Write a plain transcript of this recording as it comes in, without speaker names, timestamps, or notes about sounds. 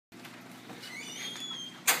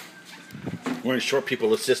We're in short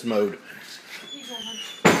people assist mode. Here you go, hon.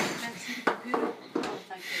 Oh,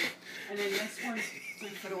 thank you. And then this one, we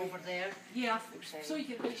put over there. Yeah, so you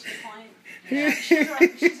can reach the client. Yeah,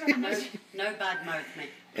 she's on no bad mouth me.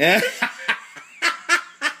 Yeah.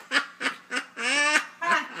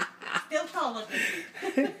 Still taller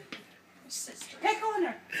than me. Sister. Pick on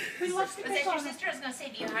her. Who loves to pick on her? Was that your sister? I was going to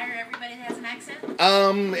say, do you hire everybody that has an accent?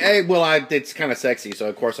 Well, it's kind of sexy, so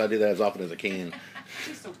of course I do that as often as I can.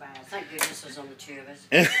 She's so bad. Thank goodness there's only two of us.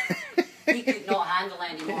 He could not handle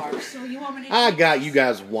anymore. So you want me to I got you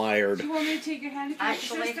guys wired. Do you want me to take your handicap?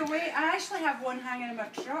 Actually, the way I actually have one hanging in my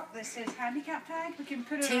truck that says handicap tag. We can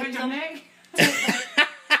put it around your neck.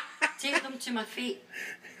 Tape them to my feet.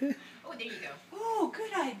 Oh, there you go. Oh,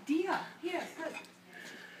 good idea. Yeah, good.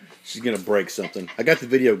 She's gonna break something. I got the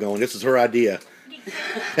video going. This is her idea.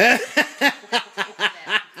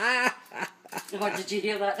 What, did you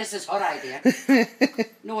hear that? This is her idea.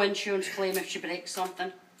 No insurance claim if she breaks something.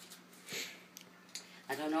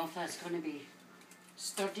 I don't know if that's going to be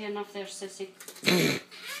sturdy enough there, sissy.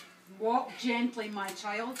 Walk gently, my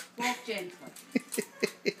child. Walk gently.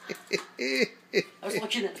 I was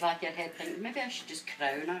looking at the back of your head thinking, maybe I should just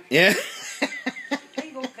crown her. Yeah. There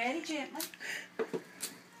you go, very gently.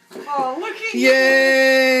 Oh, look at you.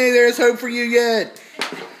 Yay! There's hope for you yet.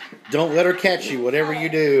 Don't let her catch you, whatever you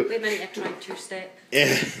do. Wait a minute, you're trying two-step.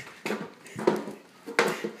 Yeah.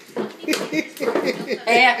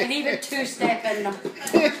 Hey, I can even two-step in them.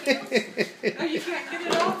 Oh, you can't get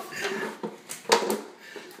it off?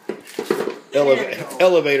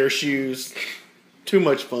 Elevator shoes. Too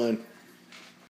much fun.